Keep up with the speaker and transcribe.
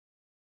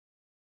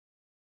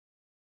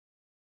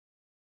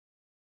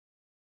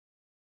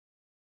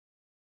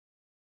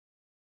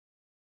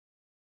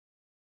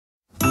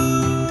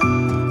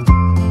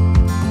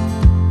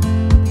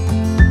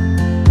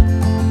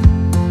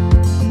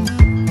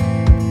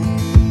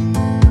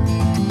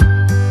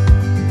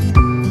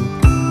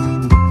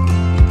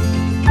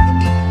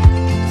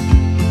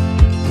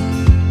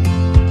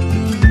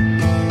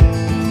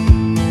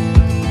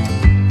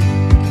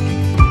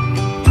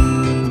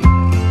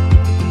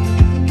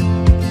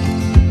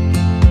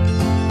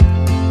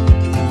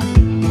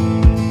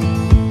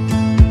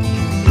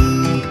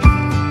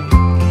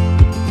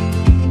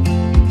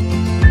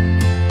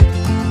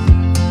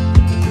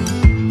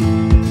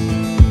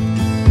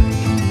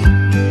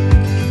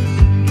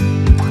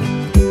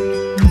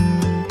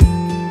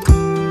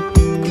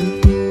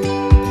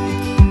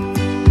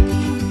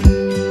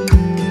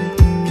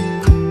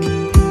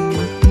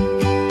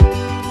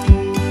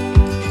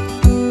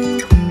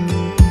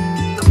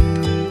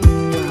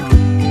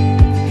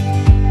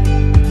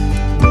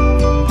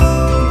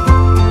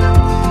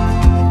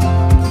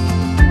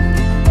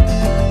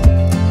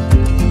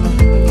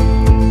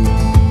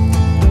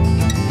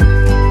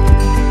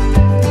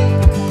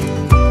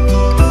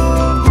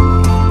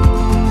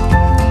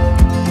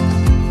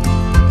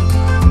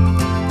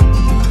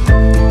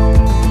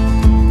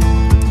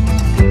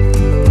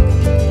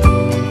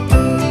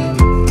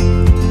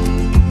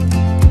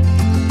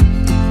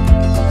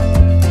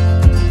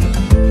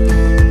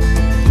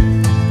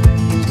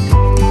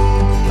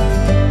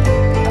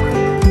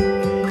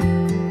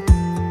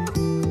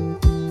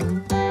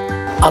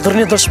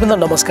आदरणीय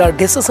दर्शकवृन्द नमस्कार।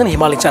 डेस्टिनेसन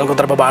हिमाली च्यानलको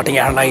तर्फबाट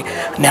यहाँलाई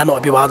न्यानो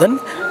अभिवादन।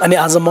 अनि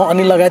आज म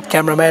अनिल लगायत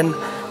क्यामेराम्यान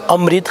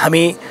अमृत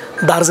हामी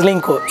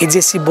दार्जिलिङको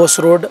एजेसी बोस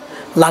रोड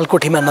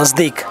लालकोठीमा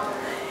नजदिक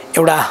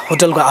एउटा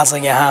होटलको आज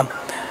यहाँ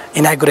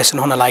इनागुरेसन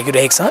हुन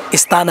लागिरहेको छ।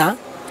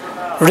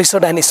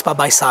 इस्ताना-रिसोर्ट एन्ड स्पा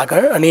बाई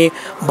सागर। अनि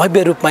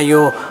भव्य रूपमा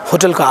यो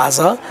होटलको आज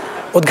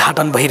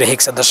उद्घाटन भइरहेको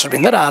छ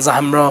दर्शकवृन्द। र आज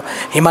हाम्रो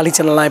हिमाली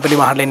च्यानललाई पनि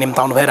उहाँहरूले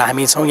निम्ताउनु भएर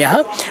हामी छौँ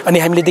यहाँ। अनि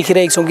हामीले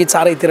देखिरहेको छौँ कि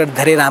चारैतिर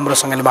धेरै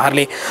राम्रोसँगले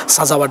उहाँहरूले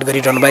सजावट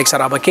गरिरहनु भएको छ।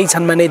 र अब केही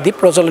क्षणमा नै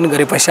दीप प्रज्वलन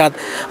गरे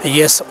पश्चात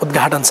यस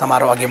उद्घाटन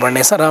समारोह अघि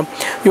बढ्नेछ। र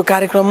यो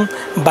कार्यक्रम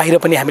बाहिर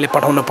पनि हामीले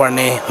पठाउनु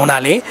पर्ने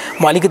हुनाले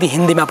म अलिकति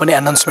हिन्दीमा पनि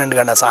अनाउन्समेन्ट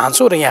गर्न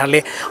चाहन्छु र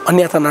यहाँहरूले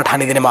अन्यथा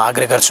नठानिदिने म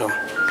आग्रह गर्छु।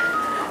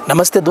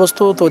 नमस्ते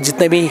दोस्तों, तो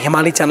जितने भी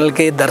हिमाली चैनल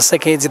के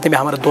दर्शक हैं, जितने भी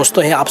हमारे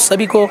दोस्तों हैं, आप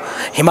सभी को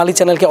हिमाली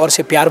चैनल के ओर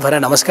से प्यार भरा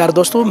नमस्कार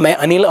दोस्तों। मैं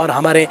अनिल और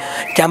हमारे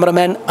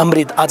कैमरामैन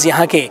अमृत आज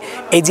यहाँ के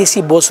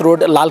एजेसी बोस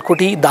रोड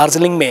लालकोठी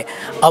दार्जिलिंग में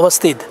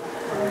अवस्थित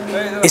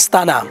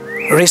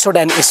इस्ताना-रिसोर्ट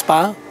एंड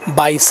स्पा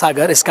बाई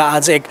सागर, इसका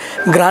आज एक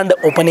ग्रैंड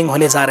ओपनिंग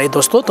होने जा रहे हैं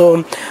दोस्तों। तो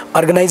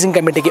ऑर्गेनाइजिंग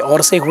कमेटी की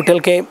ओर से, होटल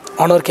के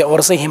ऑनर के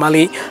ओर से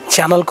हिमाली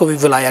चैनल को भी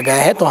बुलाया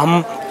गया है। तो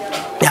हम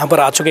यहाँ पर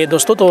आ चुके हैं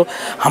दोस्तों। तो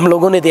हम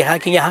लोगों ने देखा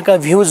कि यहाँ का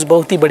व्यूज़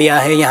बहुत ही बढ़िया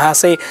है। यहाँ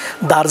से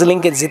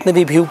दार्जिलिंग के जितने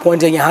भी व्यू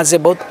पॉइंट हैं, यहाँ से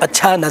बहुत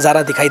अच्छा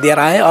नज़ारा दिखाई दे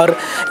रहा है। और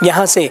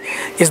यहाँ से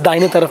इस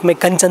दाहिने तरफ में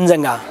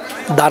कंचनजंगा,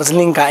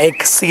 दार्जिलिंग का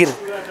एक सिर,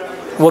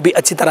 वो भी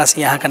अच्छी तरह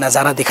से यहाँ का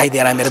नज़ारा दिखाई दे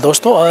रहा है मेरे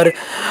दोस्तों। और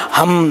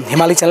हम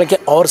हिमाली चैनल के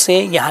ओर से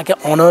यहाँ के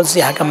ऑनर्स,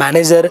 यहाँ का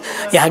मैनेजर,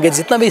 यहाँ के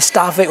जितना भी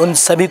स्टाफ है, उन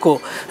सभी को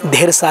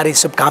ढेर सारी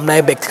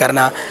शुभकामनाएं व्यक्त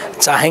करना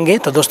चाहेंगे।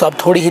 तो दोस्तों अब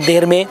थोड़ी ही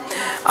देर में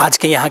आज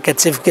के यहाँ के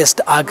चीफ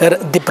गेस्ट आकर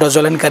दीप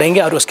प्रज्वलन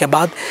करेंगे और उसके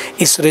बाद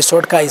इस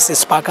रिसोर्ट का, इस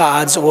स्पा का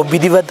आज वो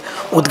विधिवत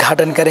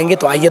उद्घाटन करेंगे।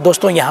 तो आइए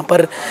दोस्तों, यहाँ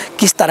पर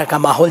किस तरह का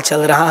माहौल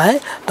चल रहा है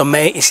तो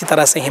मैं इसी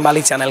तरह से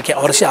हिमाली चैनल के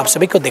ओर से आप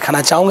सभी को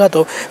दिखाना चाहूँगा।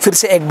 तो फिर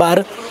से एक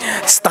बार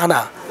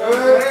Istana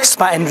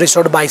spa and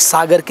resort bye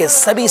सागर के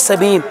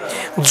सभी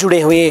जुड़े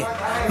हुए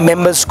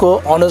मेंबर्स को,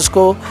 ऑनर्स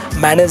को,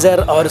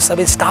 मैनेजर और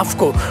सभी स्टाफ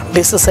को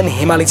डेस्टिनेसन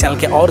हिमाली चैनल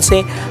के ओर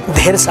से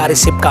ढेर सारी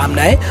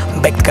शुभकामनाएं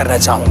व्यक्त करना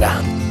चाहूँगा।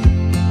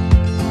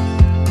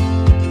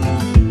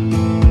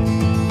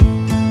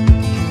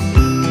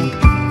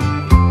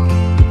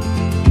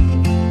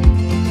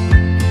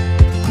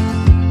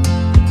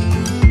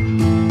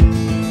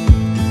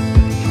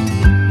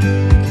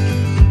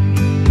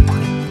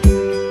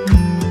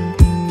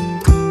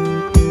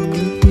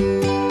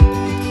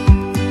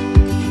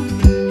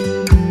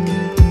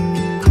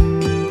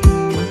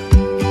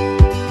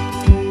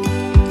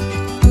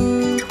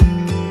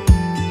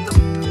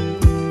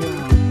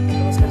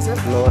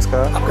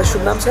 नमस्कार। आपका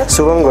शुभ नाम सर?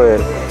 शुभम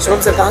गोयल। शुभम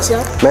सर, कहाँ से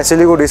आप? मैं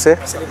सिलीगुड़ी से।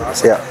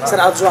 या सर,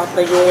 आज जो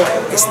आपका ये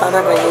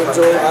इस्ताना का ये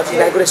जो आज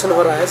इनॉग्रेशन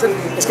हो रहा है सर,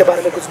 इसके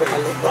बारे में कुछ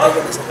बताइए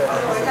ना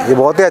सर। ये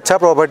बहुत ही अच्छा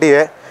प्रॉपर्टी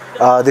है।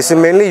 This is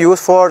mainly use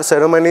for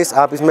ceremonies.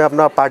 आप इसमें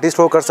अपना पार्टी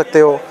स्टोर कर सकते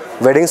हो,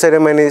 वेडिंग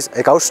सेरेमनीज,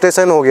 एक आउट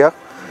स्टेशन हो गया।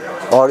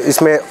 और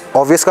इसमें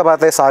ऑब्वियस का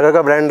बात है, सागर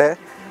का ब्रांड है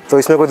तो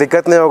इसमें कोई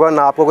दिक्कत नहीं होगा,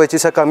 ना आपको कोई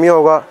चीज़ का कमी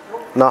होगा,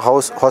 ना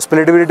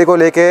हॉस्पिटलिटी को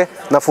लेके,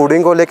 ना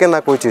फूडिंग को लेके, ना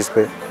कोई चीज़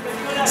पे।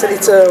 Sir,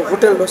 it's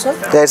hotel no sir?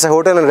 It's a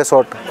hotel and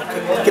resort.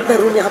 कितना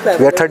रूम यहाँ पे?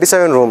 We are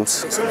 37 rooms.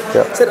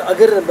 सर,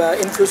 अगर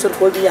इन फ्यूचर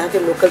कोई भी यहाँ के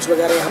लोकल्स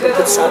वगैरह यहाँ पर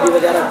कुछ शादी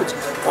वगैरह, कुछ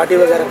पार्टी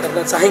वगैरह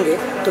करना चाहेंगे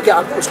तो क्या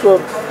आप उसको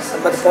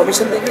मतलब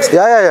परमिशन देंगे?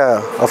 या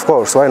ऑफ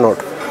कोर्स, व्हाई नॉट।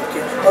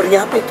 और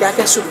यहाँ पे क्या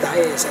क्या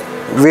सुविधाएं हैं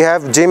sir? We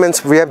have gym,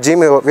 we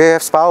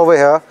have spa over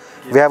here,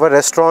 we have a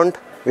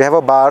restaurant, we have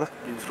a bar,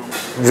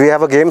 we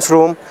have a games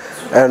room,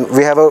 and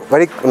we have a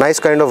very nice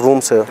kind of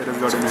rooms here.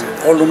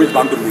 All room is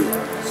balcony view.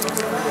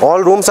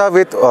 All rooms are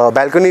with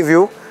balcony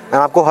view, and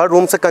आपको हर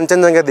room से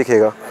कंचनजंगा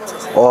दिखेगा।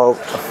 और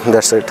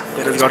that's it.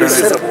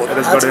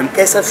 Sir,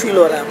 कैसा feel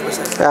हो रहा है आपको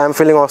sir? I am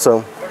feeling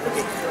awesome.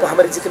 तो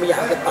हमारे जितने भी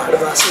यहाँ के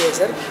पहाड़वासी हैं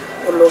सर,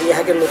 उन लोग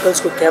यहाँ के लोकल्स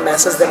को क्या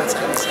मैसेज देना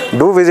चाहेंगे?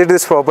 Do visit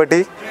this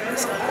property.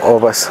 और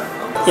बस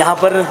यहाँ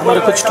पर हमारे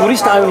कुछ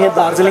टूरिस्ट आए हुए हैं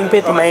दार्जिलिंग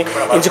पे, तो मैं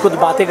इनसे कुछ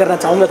बातें करना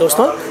चाहूँगा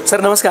दोस्तों।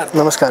 सर नमस्कार।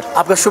 नमस्कार।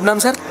 आपका शुभ नाम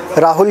सर?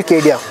 राहुल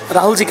केडिया।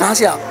 राहुल जी, कहाँ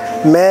से आप?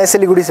 मैं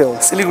सिलीगुड़ी से हूँ।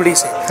 सिलीगुड़ी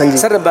से? हाँ जी।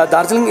 सर,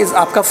 दार्जिलिंग इज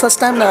आपका फर्स्ट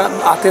टाइम ना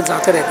आते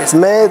जाते रहते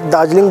हैं? मैं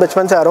दार्जिलिंग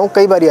बचपन से आ रहा हूँ,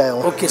 कई बार आया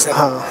हूँ। Okay sir.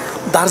 हाँ।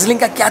 दार्जिलिंग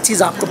का क्या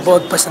चीज़ आपको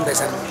बहुत पसंद है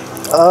सर?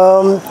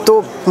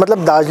 तो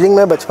मतलब दार्जिलिंग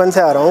में बचपन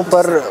से आ रहा हूँ,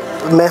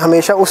 पर मैं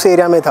हमेशा उस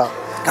एरिया में था,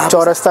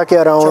 चौरस्ता के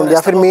अराउंड या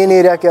फिर मेन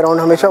एरिया के अराउंड,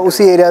 हमेशा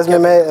उसी एरियाज़ में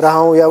मैं रहा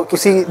हूँ या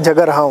उसी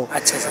जगह रहा हूँ।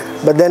 अच्छा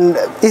सर। बट देन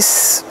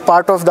इस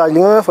पार्ट ऑफ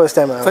दार्जिलिंग में मैं फर्स्ट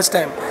टाइम आया। First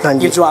time? हाँ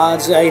जी। ये जो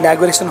आज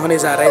इनॉग्रेशन होने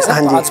जा रहा है सर,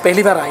 हाँ जी, आज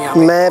पहली बार आए यहाँ पे?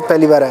 मैं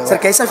पहली बार आया हूँ। सर,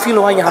 कैसा फील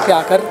हुआ यहाँ पे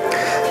आकर?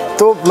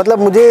 तो मतलब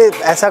मुझे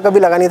ऐसा कभी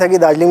लगा नहीं था कि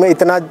दार्जिलिंग में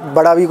इतना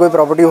बड़ा भी कोई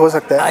प्रॉपर्टी हो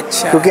सकता है।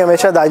 अच्छा। क्योंकि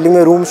हमेशा दार्जिलिंग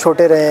में रूम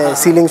छोटे रहे हैं,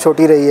 सीलिंग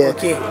छोटी रही है।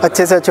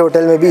 अच्छे से अच्छे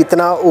होटल में भी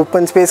इतना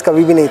ओपन स्पेस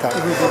कभी भी नहीं था।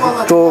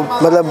 तो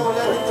मतलब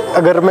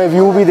अगर मैं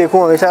व्यू भी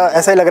देखूं, हमेशा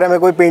ऐसा ही लग रहा है मैं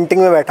कोई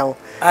पेंटिंग में बैठा हूँ।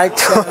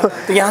 अच्छा,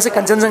 तो यहाँ से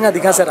कंचनजंगा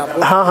दिखा सर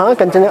आपको? हाँ,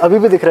 कंचनजंगा अभी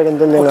भी दिख रहा है।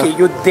 कंचनजंगा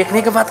ये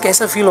देखने के बाद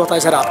कैसा फील होता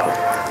है सर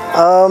आपको?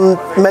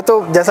 मैं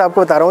तो जैसा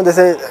आपको बता रहा हूँ,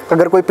 जैसे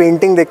अगर कोई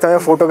पेंटिंग देखता हूँ या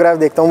फोटोग्राफ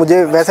देखता हूँ,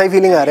 मुझे वैसा ही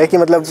फीलिंग आ रहा है कि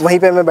मतलब वहीं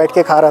पे मैं बैठ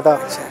के खा रहा था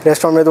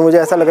रेस्टोरेंट में, तो मुझे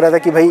ऐसा लग रहा था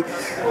कि भाई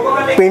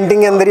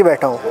पेंटिंग के अंदर ही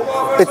बैठा हूँ।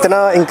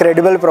 इतना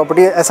इंक्रेडिबल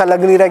प्रॉपर्टी है, ऐसा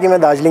लग नहीं रहा कि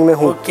मैं दार्जिलिंग में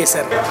हूँ। Okay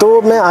sir.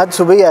 तो मैं आज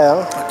सुबह ही आया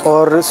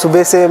और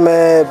सुबह से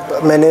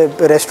मैंने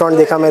रेस्टोरेंट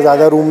देखा, मैं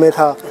ज़्यादा रूम में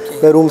था,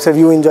 मैं रूम से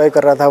व्यू एंजॉय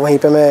कर रहा था, वहीं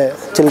पे मैं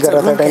चिल कर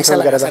रहा था, टाइम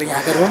स्पेंड कर रहा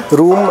था।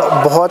 रूम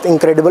बहुत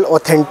इंक्रेडिबल,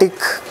 ऑथेंटिक,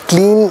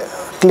 क्लीन,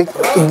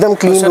 एकदम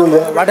क्लीन रूम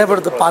है। What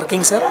about the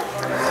parking sir?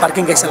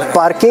 Parking कैसा लगा?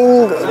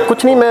 पार्किंग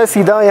कुछ नहीं, मैं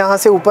सीधा यहाँ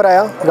से ऊपर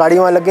आया, गाड़ी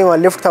वहाँ लग गई, वहाँ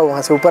लिफ्ट था,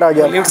 वहाँ से ऊपर आ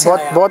गया।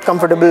 बहुत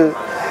कंफर्टेबल,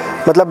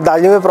 मतलब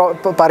दार्जिलिंग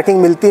में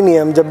पार्किंग मिलती नहीं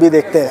है, हम जब भी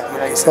देखते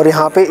हैं, और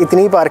यहाँ पे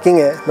इतनी पार्किंग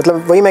है,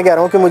 मतलब वही मैं कह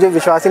रहा हूँ कि मुझे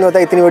विश्वास ही नहीं होता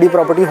इतनी बड़ी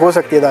प्रॉपर्टी हो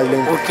सकती है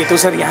दार्जिलिंग में। ओके, तो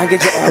सर यहाँ के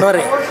जो ओनर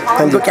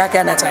है उनको क्या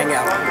कहना चाहेंगे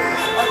आप?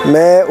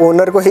 मैं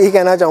ओनर को यही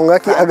कहना चाहूँगा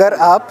कि अगर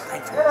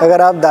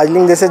आप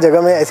दार्जिलिंग जैसे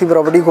जगह में ऐसी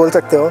प्रॉपर्टी खोल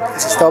सकते हो,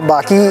 तो आप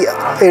बाकी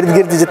इर्द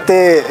गिर्द जितने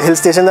हिल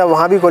स्टेशन है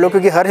वहाँ भी खोलो,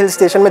 क्योंकि हर हिल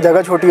स्टेशन में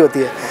जगह छोटी होती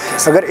है।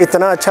 अगर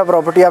इतना अच्छा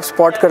प्रॉपर्टी आप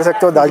स्पॉट कर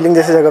सकते हो दार्जिलिंग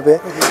जैसे जगह पे,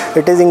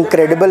 it is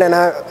incredible.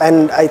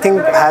 And I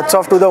think hats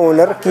off to the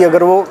owner कि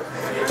अगर वो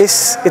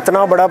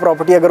इतना बड़ा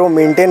प्रॉपर्टी अगर वो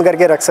मेंटेन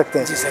करके रख सकते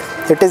हैं,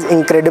 it is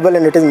incredible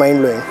and it is mind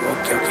blowing.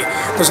 Okay,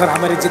 तो सर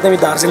हमारे जितने भी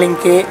दार्जिलिंग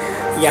के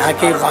यहाँ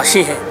के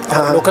वासी हैं,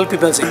 लोकल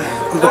पीपल्स हैं,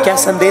 उनको क्या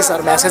संदेश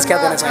और मैसेज क्या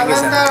देना चाहेंगे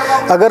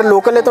सर? अगर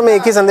लोकल है तो मैं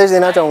एक ही संदेश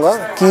देना चाहूँगा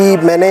कि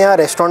मैंने यहाँ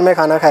रेस्टोरेंट में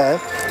खाना खाया है,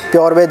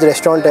 प्योर वेज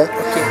रेस्टोरेंट है,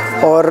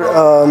 और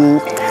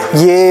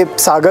ये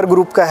सागर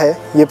ग्रुप का है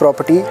ये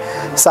प्रॉपर्टी।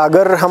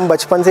 सागर हम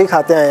बचपन से ही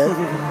खाते आए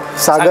हैं।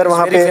 सागर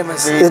वहाँ पे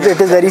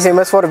it is very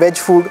famous for veg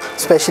food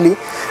specially.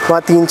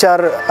 वहाँ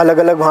 3-4 अलग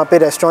अलग वहाँ पे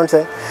रेस्टोरेंट्स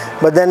हैं।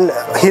 बट देन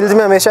हिल्स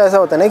में हमेशा ऐसा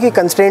होता है ना कि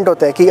कंस्ट्रेंट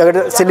होता है कि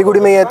अगर सिलीगुड़ी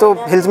में ही है तो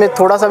हिल्स में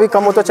थोड़ा सा भी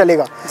कम हो तो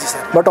चलेगा।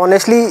 बट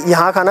ऑनेस्टली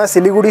यहाँ खाना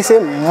सिलीगुड़ी से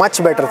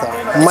मच बेटर था,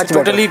 much better.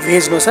 Totally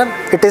veg no sir?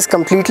 It is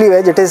completely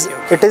veg, it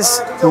is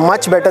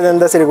much better than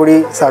the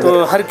Siliguri सागर।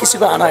 तो हर किसी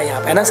को आना है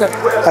यहाँ पे ना सर?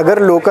 अगर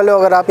लोकल हो,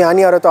 अगर आप यहाँ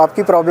नहीं आ रहे तो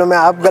आपकी प्रॉब्लम है,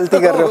 आप गलती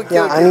कर रहे हो,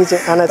 यहाँ आना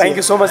चाहिए। Thank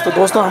you so much. तो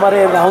दोस्तों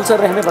हमारे राहुल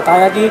सर ने हमें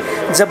बताया कि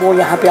जब वो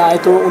यहाँ पे आए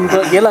तो उनको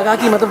ये लगा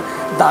कि मतलब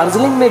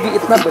दार्जिलिंग में भी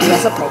इतना बढ़िया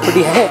सा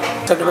प्रॉपर्टी है।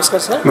 सर नमस्कार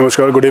सर।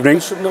 नमस्कार, गुड इवनिंग।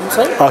 शुभ नाम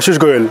सर? आशीष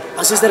गोयल।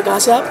 आशीष सर, कहाँ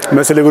से आप?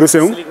 मैं सिलीगुड़ी से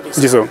हूँ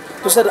जी सर।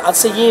 तो सर आज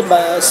से ये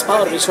स्पा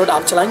और रिसोर्ट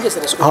आप चलाएंगे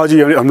सर इसको? हाँ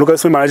जी, हम लोग का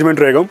इसमें मैनेजमेंट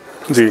रहेगा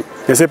जी।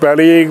 जैसे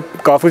पहले ये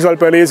काफ़ी साल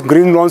पहले इस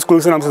ग्रीन लॉन स्कूल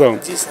से नाम से था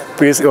जी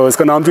सर, तो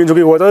इसका नाम चेंज हो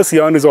गया हुआ था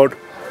सियान रिजॉर्ट,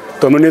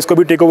 तो हमने इसको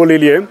भी टेक ओवर ले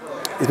लिया है।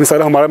 इसमें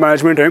सारा हमारा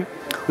मैनेजमेंट है।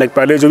 लाइक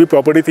पहले जो भी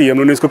प्रॉपर्टी थी हम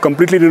लोगों ने इसको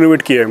कम्प्लीटली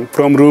रिनोवेट किया है,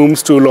 from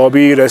rooms to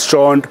lobby,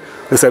 restaurant,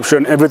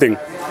 reception, everything.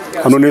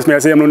 हम लोगों ने इसमें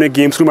ऐसे हम लोगों ने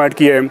गेम्स रूम ऐड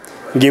किया है।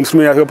 गेम्स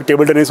में आपका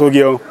टेबल टेनिस हो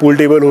गया, पूल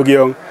टेबल हो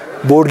गया,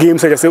 बोर्ड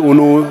गेम्स है जैसे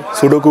ऊनो,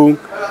 सुडोकू,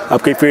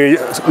 आपके फिर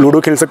लूडो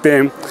खेल सकते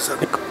हैं।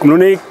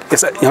 उन्होंने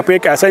यहाँ पे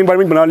एक ऐसा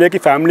इन्वायरमेंट बना लिया कि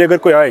फैमिली अगर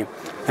कोई आए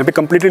यहाँ पे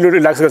कम्प्लीटली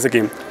रिलैक्स कर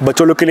सकें।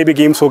 बच्चों लोग के लिए भी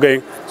गेम्स हो गए,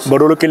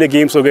 बड़ों लोग के लिए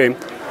गेम्स हो गए।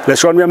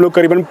 रेस्टोरेंट में हम लोग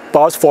करीबन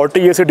पास्ट 40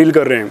 ईयर से डील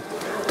कर रहे हैं,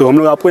 तो हम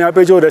लोग आपको यहाँ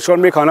पे जो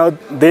रेस्टोरेंट में खाना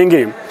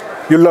देंगे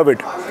यू लव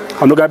इट।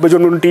 हम लोग यहाँ पे जो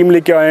टीम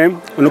लेके आए हैं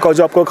उन लोग का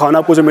जो आपको खाना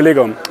आपको जो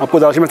मिलेगा, आपको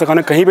दार्जिलिंग में ऐसा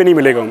खाना कहीं पे नहीं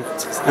मिलेगा।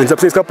 एंड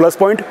सबसे इसका plus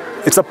point,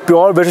 it's a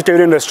pure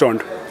vegetarian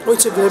restaurant.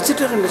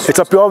 It's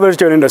a pure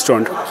vegetarian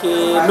restaurant,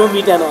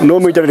 no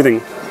meet anything.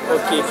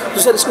 Okay,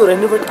 तो सर इसको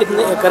रेनोवेट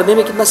करने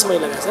में कितना समय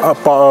लगा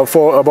sir?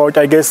 For about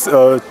I guess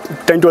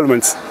 10-12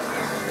 months।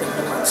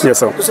 Yes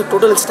sir. तो सर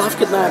टोटल स्टाफ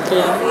कितना है आपके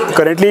यहाँ?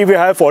 Currently we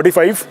have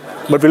 45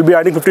 but will be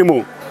adding 50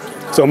 मोर।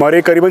 सो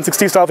हमारे करीबन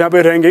 60 स्टाफ यहाँ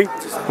पे रहेंगे।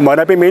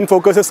 हमारा पे मेन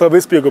फोकस है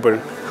सर्विस पे के ऊपर।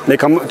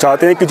 लाइक हम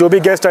चाहते हैं कि जो भी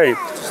गेस्ट आए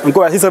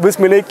उनको ऐसी सर्विस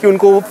मिले कि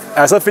उनको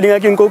ऐसा फीलिंग है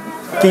कि उनको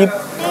कि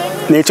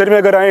नेचर में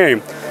अगर आए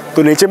हैं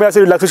तो नेचर में ऐसे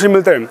रिलैक्सेशन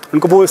मिलता है,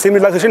 उनको वो सेम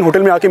रिलैक्सेशन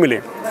होटल में आके मिले।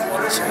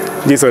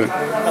 जी सर।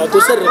 तो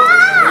सर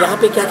यहाँ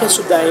पे क्या क्या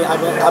सुविधा है?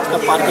 आपका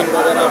पार्किंग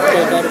वगैरह,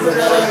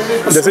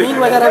 जैसे स्विमिंग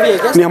वगैरह भी है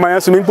क्या? नहीं, हमारे यहाँ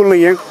स्विमिंग पूल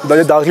नहीं है।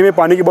 दार्जिलिंग में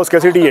पानी की बहुत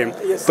स्कैसिटी है,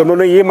 तो हम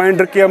लोगों ने ये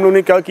माइंड रख के हम लोगों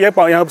ने क्या किया,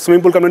 यहाँ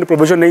स्विमिंग पूल का हमने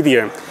प्रोविजन नहीं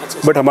दिया है।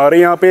 बट हमारे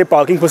यहाँ पे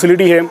पार्किंग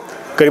फैसिलिटी है,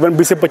 करीबन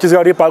 20 से 25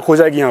 गाड़ी पार्क हो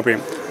जाएगी यहाँ पे।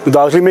 तो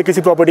दार्जिलिंग में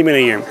किसी प्रॉपर्टी में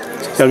नहीं है।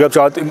 अगर आप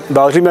चाहते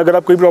दार्जिलिंग में अगर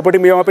आप कोई प्रॉपर्टी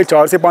में वहाँ पे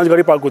 4 से 5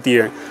 गाड़ी पार्क होती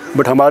है,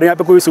 बट हमारे यहाँ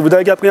पे कोई सुविधा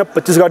है कि आपके यहाँ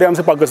 25 गाड़ी आराम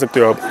से पार्क कर सकते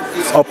हो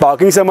आप। और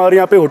पार्किंग से हमारे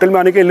यहाँ पे होटल में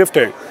आने के लिफ्ट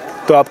है,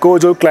 तो आपको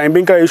जो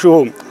क्लाइंबिंग का इशू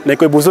हो, नहीं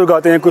कोई बुजुर्ग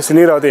आते हैं, कोई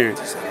सीनियर आते हैं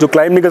जो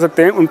क्लाइंब नहीं कर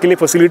सकते हैं, उनके लिए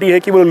फैसिलिटी है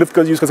कि वो लिफ्ट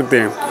का यूज़ कर सकते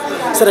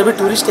हैं। सर अभी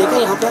टूरिस्ट है क्या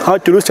यहाँ पे? हाँ,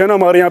 टूरिस्ट है ना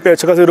हमारे यहाँ पे,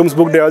 अच्छा खासे रूम्स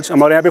बुकड है आज।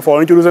 हमारे यहाँ पे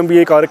फॉरेन टूरिज्म भी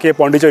एक आ रखी है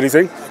पौंडीचेरी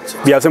से।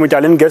 We have some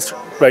Italian guest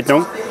right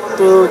now.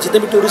 तो जितने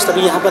भी टूरिस्ट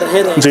अभी यहाँ पर रह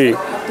रहे हैं जी,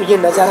 तो ये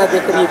नज़ारा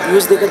देखकर, ये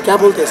व्यूज़ देखकर क्या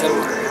बोलते हैं सर?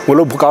 वो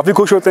लोग काफ़ी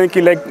खुश होते हैं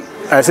कि लाइक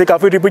ऐसे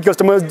काफ़ी रिपीट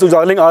कस्टमर्स जो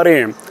दार्जिलिंग आ रहे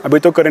हैं। अभी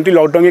तो करेंटली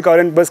लॉकडाउन के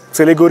कारण बस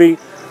सिलीगुड़ी,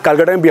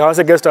 कलकत्ता में बिहार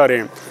से गेस्ट आ रहे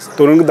हैं,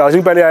 तो उन्होंने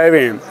दार्जिलिंग पहले आए हुए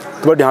हैं।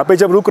 तो बट यहाँ पे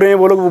जब रुक रहे हैं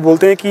वो लोग, वो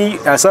बोलते हैं कि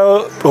ऐसा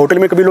होटल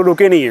में कभी लोग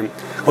रुके नहीं हैं।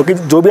 और कि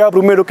जो भी आप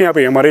रूम में रुके, यहाँ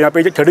पे हमारे यहाँ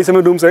पे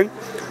 37 रूम्स हैं,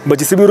 बट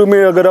जिस भी रूम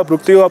में अगर आप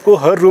रुकते हो आपको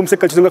हर रूम से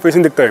कच्चे का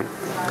फेसिंग दिखता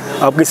है।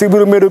 आप किसी भी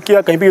रूम में रुकिए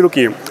या कहीं भी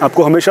रुकिए,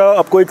 आपको हमेशा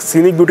आपको एक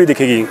सीनिक ब्यूटी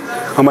दिखेगी।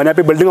 हमारे यहाँ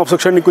पे बिल्डिंग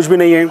ऑब्स्ट्रक्शन कुछ भी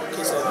नहीं है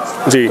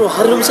जी। तो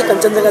हर रूम से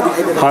कंचनजंगा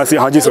दिखाई दे रहा है?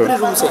 हाँ जी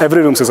सर,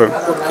 एवरी रूम से सर।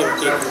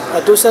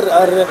 ओके। तो सर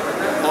और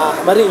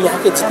हमारे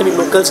यहाँ के जितने भी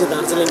लोकल्स हैं,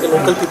 दार्जिलिंग के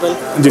लोकल पीपल,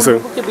 जी सर,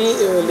 के भी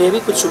लिए भी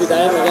कुछ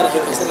सुविधाएं वगैरह है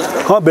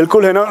कैसे? हाँ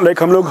बिल्कुल है ना।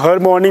 लाइक हम लोग हर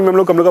मॉर्निंग में हम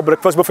लोग का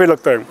ब्रेकफास्ट बफे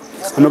लगता है।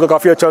 हम लोग का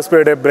काफ़ी अच्छा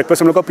स्प्रेड है।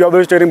 ब्रेकफास्ट हम लोग का प्योर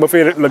वेजिटेरियन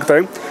बफे लगता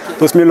है,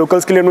 तो उसमें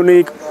लोकल्स के लिए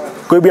उन्होंने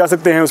कोई भी आ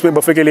सकते हैं उसमें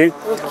बफे के लिए।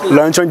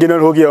 लंच एंड डिनर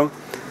हो गया।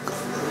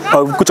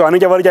 और कुछ आने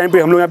के बाद टाइम पे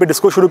हम लोग यहाँ पे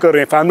डिस्को शुरू कर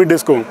रहे हैं, फैमिली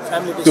डिस्को।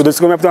 जो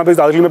डिस्को में अब तो यहाँ पे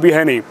दार्जिलिंग में भी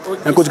है नहीं,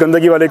 यहाँ कुछ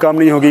गंदगी वाले काम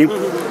नहीं होगी।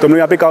 तो हम लोग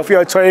यहाँ पे काफ़ी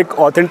अच्छा एक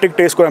ऑथेंटिक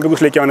टेस्ट को यहाँ पे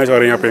कुछ लेके आना चाह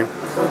रहे हैं यहाँ पे।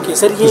 ओके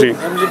सर, ये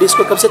फैमिली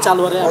डिस्को कब से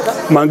चालू हो रहा है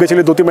आपका? मान के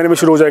चलिए 2-3 महीने में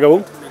शुरू हो जाएगा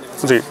वो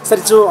जी। सर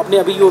जो आपने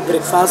अभी वो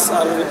ब्रेकफास्ट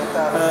और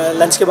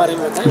लंच के बारे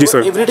में बताया, जी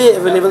सर, एवरीडे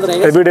अवेलेबल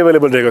रहेगा? एवरीडे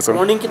अवेलेबल रहेगा सर।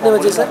 मॉर्निंग कितने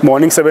बजे sir?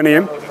 Morning 7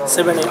 AM।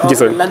 7 AM ji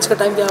sir. Lunch का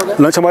टाइम क्या होगा?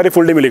 लंच हमारे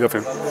फुल डे मिलेगा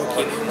फिर।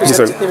 जी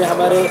सर। जितने भी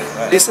हमारे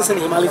डिस्टेंस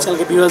हिमालय चैनल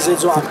के व्यूअर्स हैं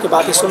जो आपकी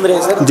बातें सुन रहे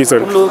हैं सर, जी सर,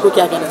 उन लोगों को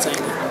क्या कहना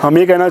चाहेंगे? हम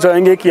ये कहना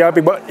चाहेंगे कि आप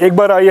एक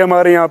बार आइए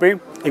हमारे यहाँ पे,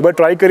 एक बार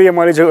ट्राई करिए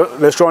हमारे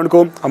रेस्टोरेंट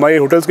को, हमारे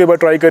होटल्स को एक बार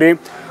ट्राई करिए।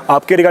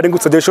 आपके रिगार्डिंग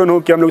कुछ सजेशन हो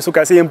कि हम लोग इसको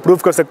कैसे इंप्रूव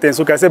कर सकते हैं,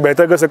 इसको कैसे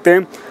बेहतर कर सकते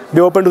हैं,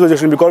 be open to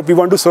suggestion because we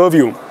want to serve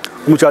you.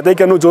 हम चाहते हैं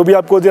कि हम लोग जो भी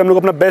आपको दे हम लोग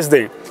अपना बेस्ट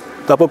दें।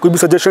 तो आपको कोई भी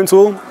सजेशंस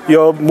हो,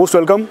 you are most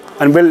welcome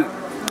and will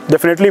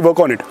definitely work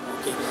on it.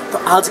 तो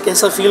आज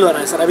कैसा फील हो रहा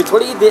है सर? अभी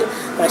थोड़ी देर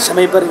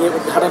समय पर ये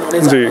उद्घाटन होने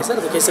जा रहा है सर,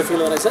 तो कैसे फील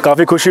हो रहा है सर?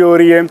 काफ़ी खुशी हो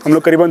रही है। हम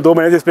लोग करीबन 2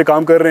 महीने से इस पे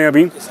काम कर रहे हैं।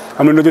 अभी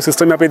हम लोगों ने जो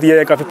सिस्टम यहाँ पे दिया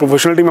है, काफ़ी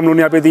प्रोफेशनल टीम हम लोगों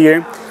ने यहाँ पे दी है,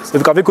 तो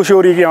काफ़ी खुशी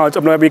हो रही है कि आज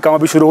अपना अभी काम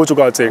अभी शुरू हो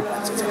चुका आज से।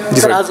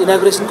 जी सर। आज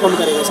इनॉग्रेशन कौन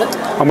करेगा सर?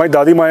 हमारी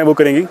दादी माँ है वो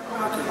करेंगी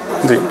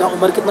जी। उनका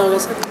उम्र कितना होगा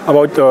sir?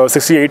 About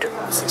 68।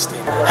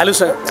 Hello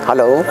sir.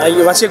 Hello,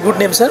 what's your good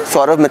name sir?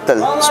 Saurabh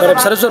Mittal. Saurabh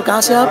sir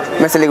कहाँ से आप?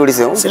 मैं सिलीगुड़ी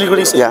से हूँ।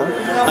 सिलीगुड़ी से?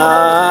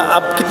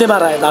 आप कितने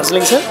बार आए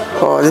Darjeeling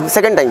sir?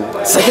 Second time.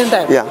 Second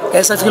time? या।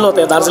 कैसा फील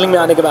होता है दार्जिलिंग में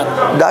आने के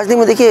बाद? दार्जिलिंग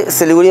में देखिए,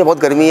 सिलीगुड़ी में बहुत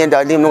गर्मी है।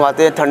 दार्जिलिंग हम लोग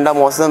आते हैं, ठंडा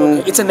मौसम,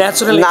 it's a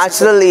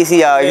natural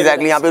AC.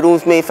 Exactly, यहाँ पे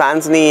रूम्स में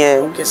फैंस नहीं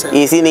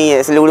है, एसी नहीं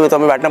है। सिलीगुड़ी में तो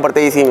हमें बैठना पड़ता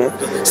है एसी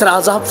में। सर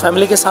आज आप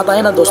फैमिली के साथ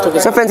आए ना, दोस्तों के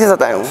साथ? मैं फ्रेंड्स के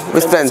साथ आया हूँ,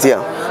 विद फ्रेंड्स।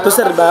 या तो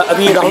सर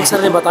अभी राहुल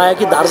सर ने बताया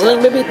कि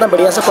दार्जिलिंग में भी इतना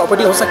बढ़िया सा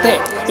प्रॉपर्टी हो सकते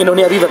हैं,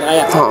 इन्होंने अभी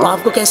बताया। तो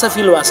आपको कैसा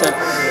फील हुआ सर?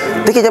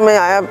 देखिए, जब मैं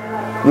आया,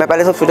 मैं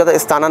पहले सब सोचा था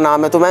इस्ताना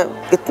नाम है, तो मैं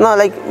इतना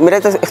मेरा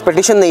तो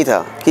एक्सपेक्टेशन नहीं था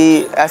कि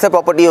ऐसा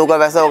प्रॉपर्टी होगा,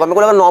 वैसा होगा। मेरे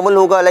को लगा नॉर्मल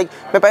होगा। मैं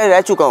पहले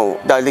रह चुका हूँ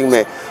दार्जिलिंग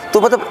में,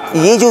 तो मतलब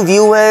ये जो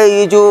व्यू है,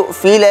 ये जो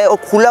फील है और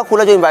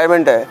खुला जो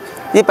इन्वायरमेंट है,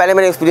 ये पहले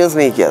मैंने एक्सपीरियंस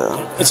नहीं किया था।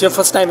 It's your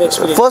first time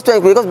experience? First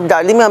time, because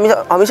Darjeeling में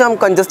हमेशा हम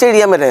कंजस्टेड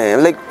एरिया में रहे हैं।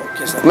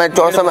 मैं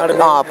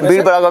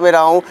भीड़ भड़का में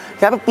रहा हूँ।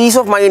 यहाँ पे पीस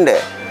ऑफ माइंड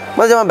है।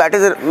 मतलब जब हम बैठे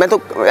थे, मैं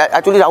तो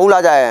एक्चुअली राहुल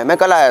आज आया है, मैं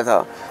कल आया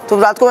था, तो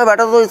रात को मैं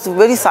बैठा था, तो it's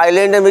very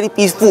silent and very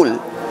peaceful.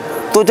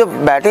 तो जब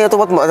बैठे हैं तो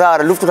बहुत मज़ा आ रहा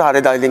है, लुत्फ उठा रहे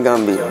हैं दार्जिलिंग का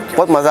हम भी।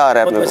 बहुत मज़ा आ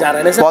रहा है अपने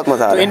को, बहुत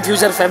मज़ा आ रहा है। इन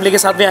फ्यूचर फैमिली के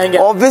साथ भी आएंगे?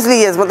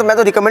 Obviously yes. मतलब मैं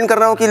तो रिकमेंड कर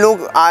रहा हूँ कि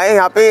लोग आए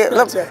यहाँ पे।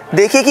 मतलब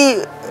देखिए कि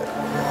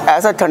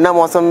ऐसा ठंडा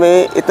मौसम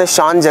में इतने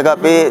शांत जगह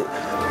पे,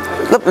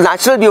 मतलब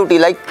नेचुरल ब्यूटी,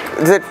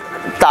 जैसे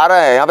तारा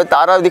है यहाँ पे,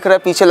 तारा दिख रहा है,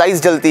 पीछे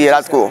लाइट्स जलती है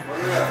रात को,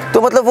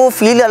 तो मतलब वो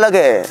फील अलग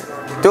है।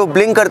 जो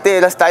ब्लिंक करते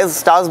हैं,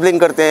 स्टार्स ब्लिंक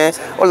करते हैं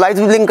और लाइट्स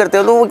भी ब्लिंक करते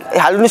हैं, तो वो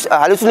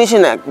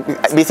हैलुसिनेशन है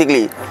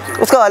बेसिकली,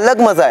 उसका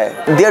अलग मज़ा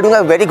है। They are doing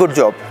a very good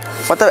job.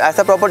 मतलब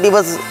ऐसा प्रॉपर्टी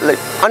वाज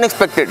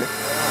अनएक्सपेक्टेड।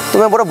 तो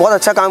मैं बहुत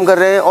अच्छा काम कर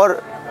रहे हैं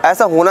और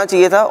ऐसा होना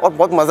चाहिए था और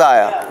बहुत मज़ा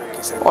आया।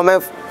 और मैं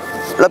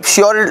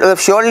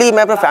श्योरली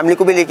मैं अपने फैमिली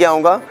को भी लेके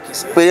आऊँगा,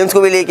 पेरेंट्स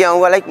को भी लेके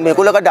आऊँगा। मेरे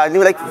को लगा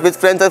दार्जिलिंग विद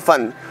फ्रेंड्स और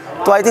फन,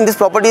 तो I think this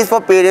property is for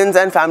parents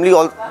and family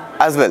all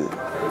as well.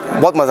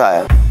 बहुत मज़ा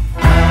आया।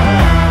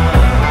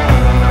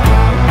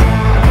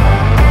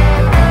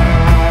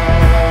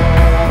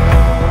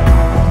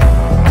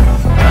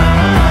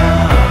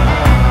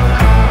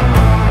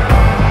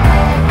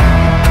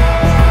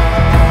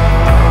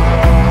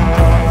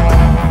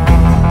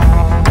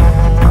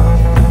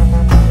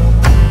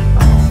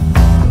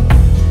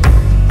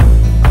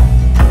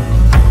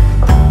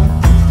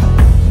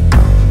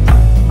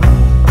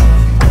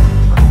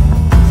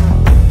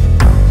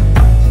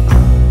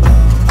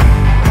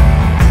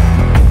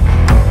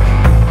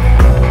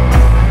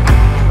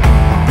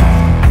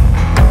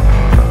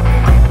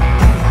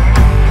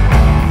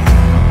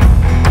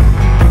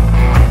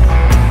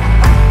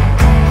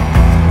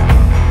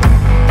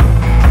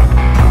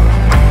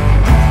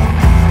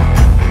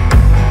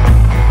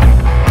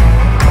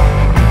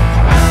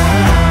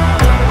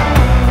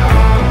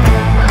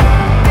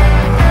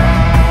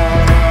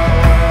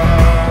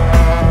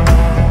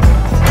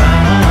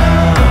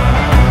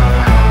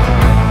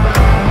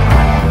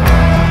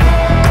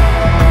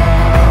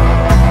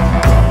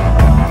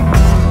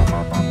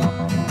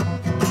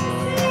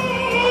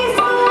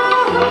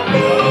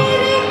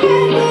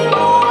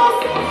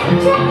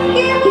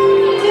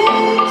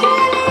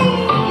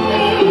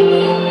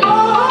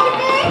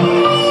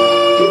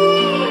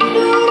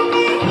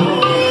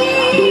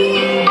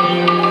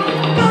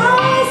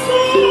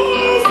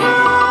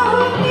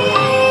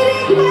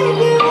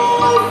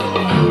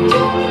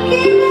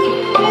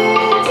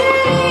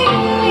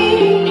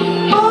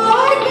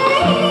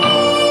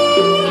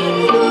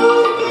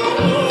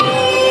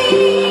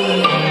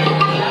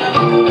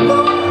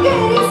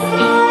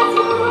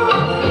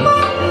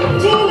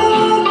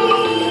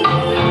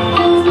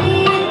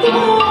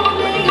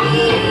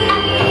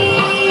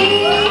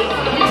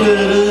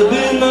 तेरे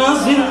बिना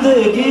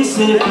जिंदगी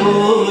से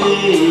कोई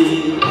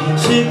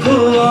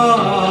शिकवा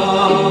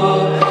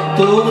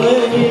तो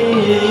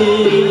नहीं,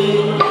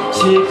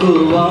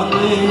 शिकवा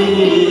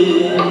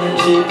नहीं,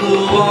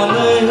 शिकवा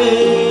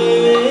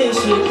नहीं,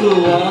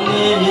 शिकवा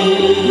नहीं।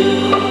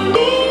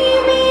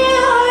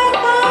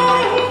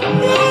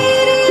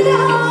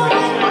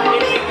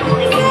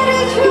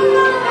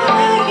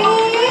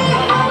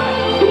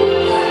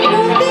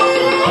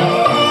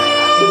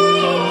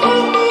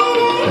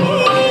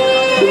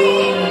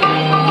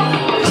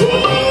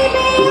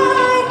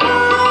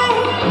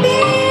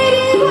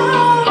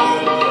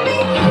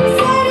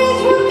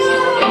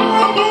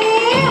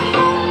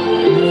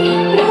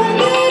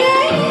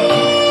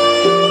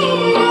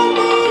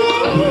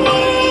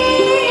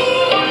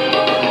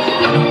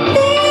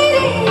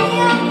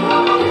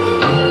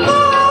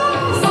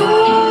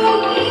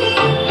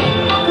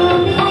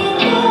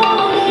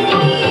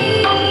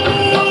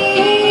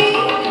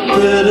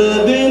 तेरे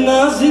बिना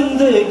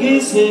जिंदगी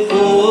से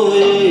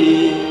कोई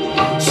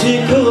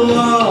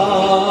शिकवा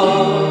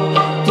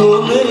तो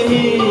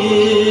नहीं,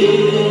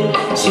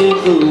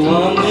 शिकवा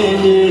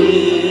नहीं,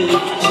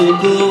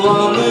 शिकवा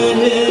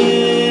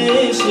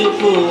नहीं,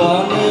 शिकवा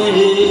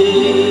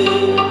नहीं।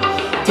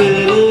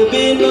 तेरे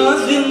बिना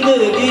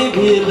जिंदगी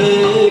भी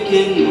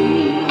लेकिन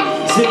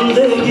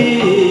जिंदगी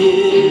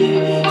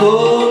तो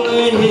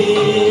नहीं,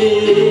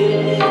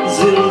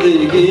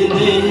 जिंदगी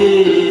नहीं,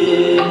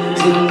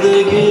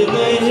 जिंदगी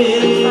नहीं,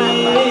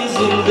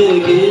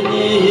 जिंदगी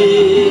नहीं।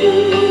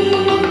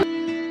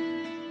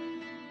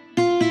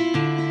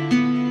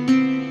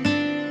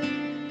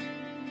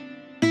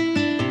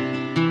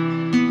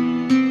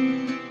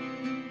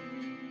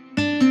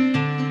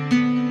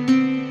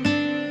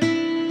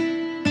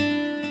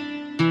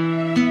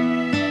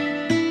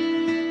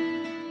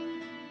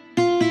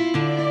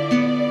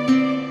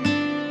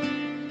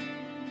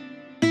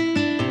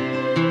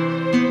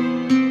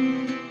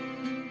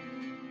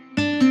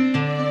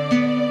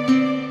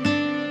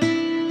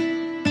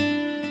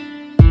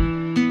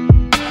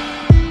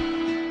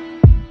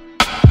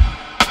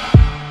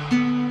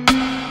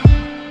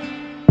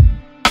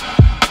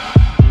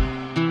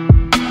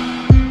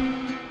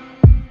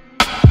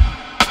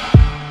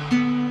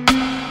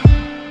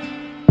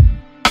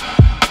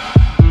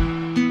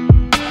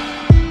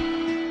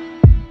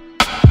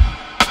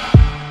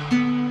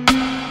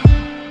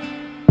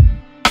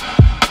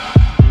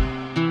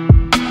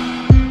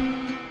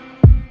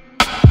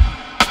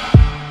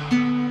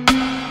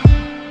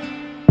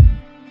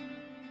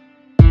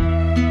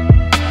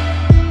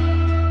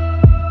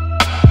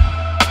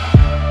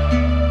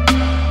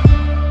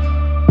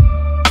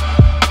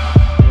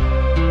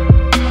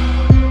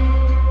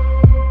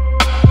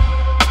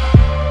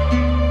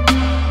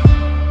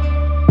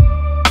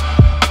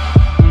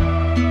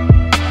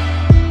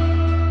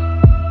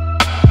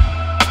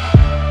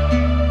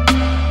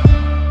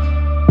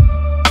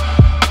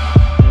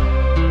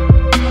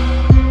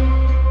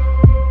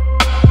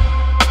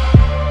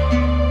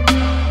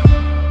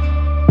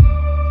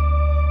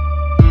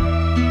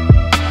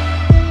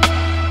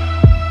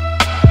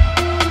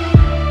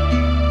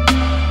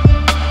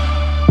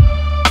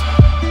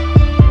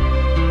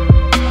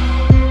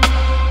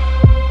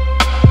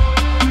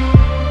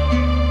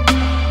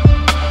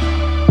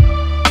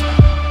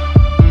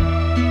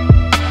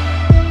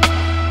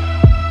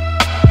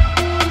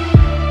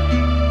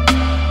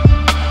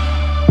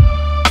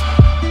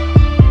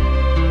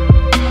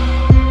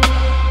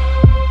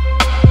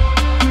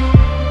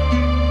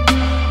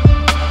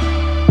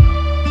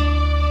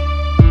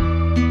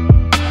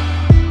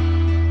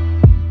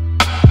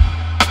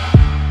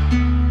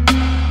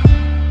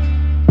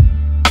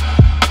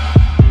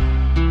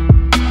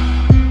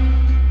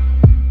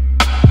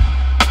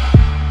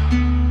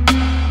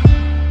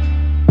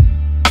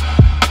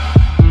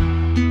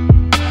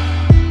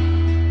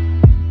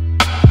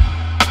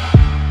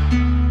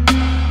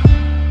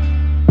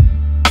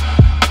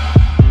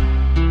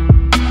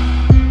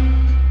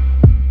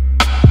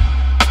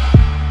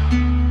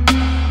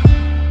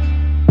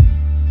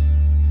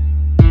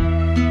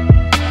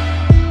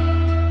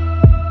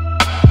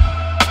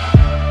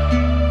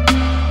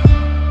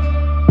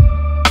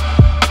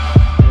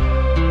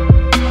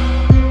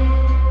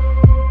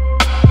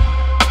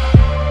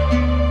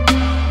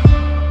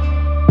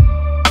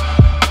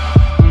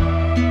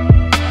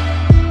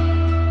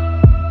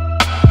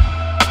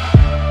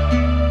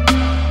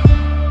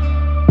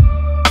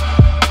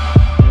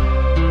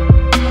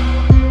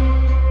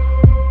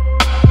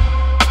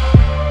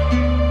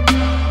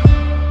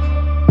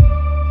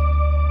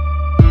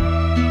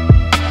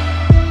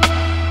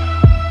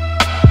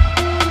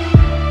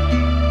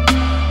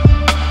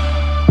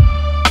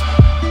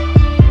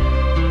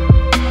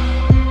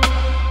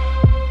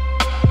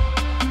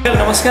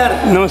 नमस्कार।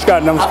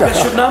 नमस्कार नमस्कार।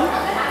 आपका शुभ नाम?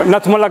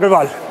 नथमल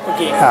अग्रवाल।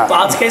 ओके। हाँ। तो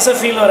आज कैसा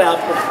फील हो रहा है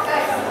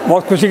आपको?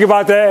 बहुत खुशी की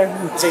बात है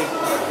जी।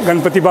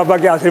 गणपति बाबा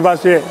के आशीर्वाद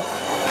से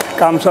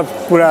काम सब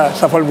पूरा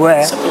सफल हुआ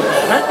है।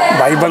 ना?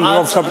 भाई बंधु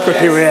लोग सब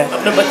इकट्ठे हुए हैं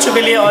अपने बच्चों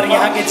के लिए और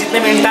यहाँ के जितने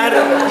भी इंटायर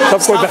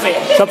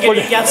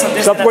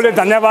सबको लिए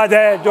धन्यवाद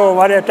है जो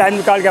हमारे टाइम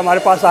निकाल के हमारे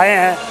पास आए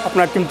हैं,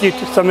 अपना कीमती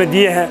समय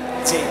दिए हैं।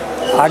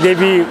 आगे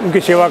भी उनकी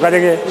सेवा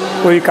करेंगे,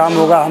 कोई काम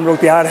होगा हम लोग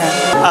तैयार हैं।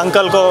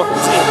 अंकल को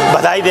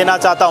बधाई देना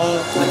चाहता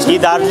हूँ कि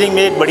दार्जिलिंग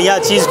में एक बढ़िया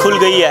चीज़ खुल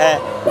गई है।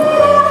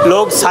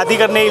 लोग शादी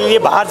करने के लिए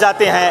बाहर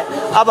जाते हैं,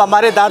 अब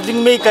हमारे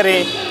दार्जिलिंग में ही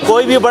करें।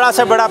 कोई भी बड़ा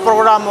से बड़ा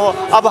प्रोग्राम हो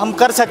अब हम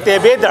कर सकते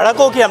हैं, बेधड़क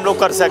हो कि हम लोग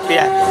कर सकते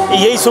हैं।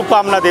 यही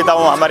शुभकामना देता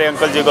हूँ हमारे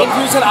अंकल जी को।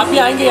 फ्यूचर आप भी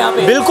आएंगे यहाँ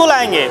पे? बिल्कुल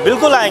आएंगे,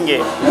 बिल्कुल आएंगे।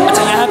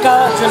 अच्छा, यहाँ का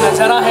जो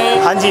नज़ारा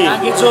है, हाँ जी, यहाँ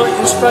के जो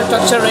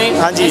इंफ्रास्ट्रक्चर है,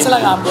 हाँ जी, कैसा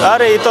लगा आपको?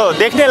 अरे ये तो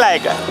देखने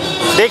लायक है,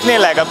 देखने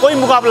लायक है, कोई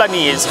मुकाबला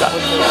नहीं है इसका।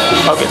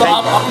 ओके, तो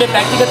आप अपने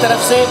व्यक्तिगत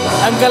तरफ से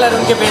अंकल और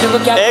उनके बेटे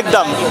को क्या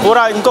एकदम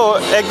पूरा इनको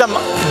एकदम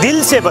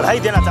दिल से बधाई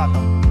देना चाहता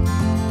हूँ।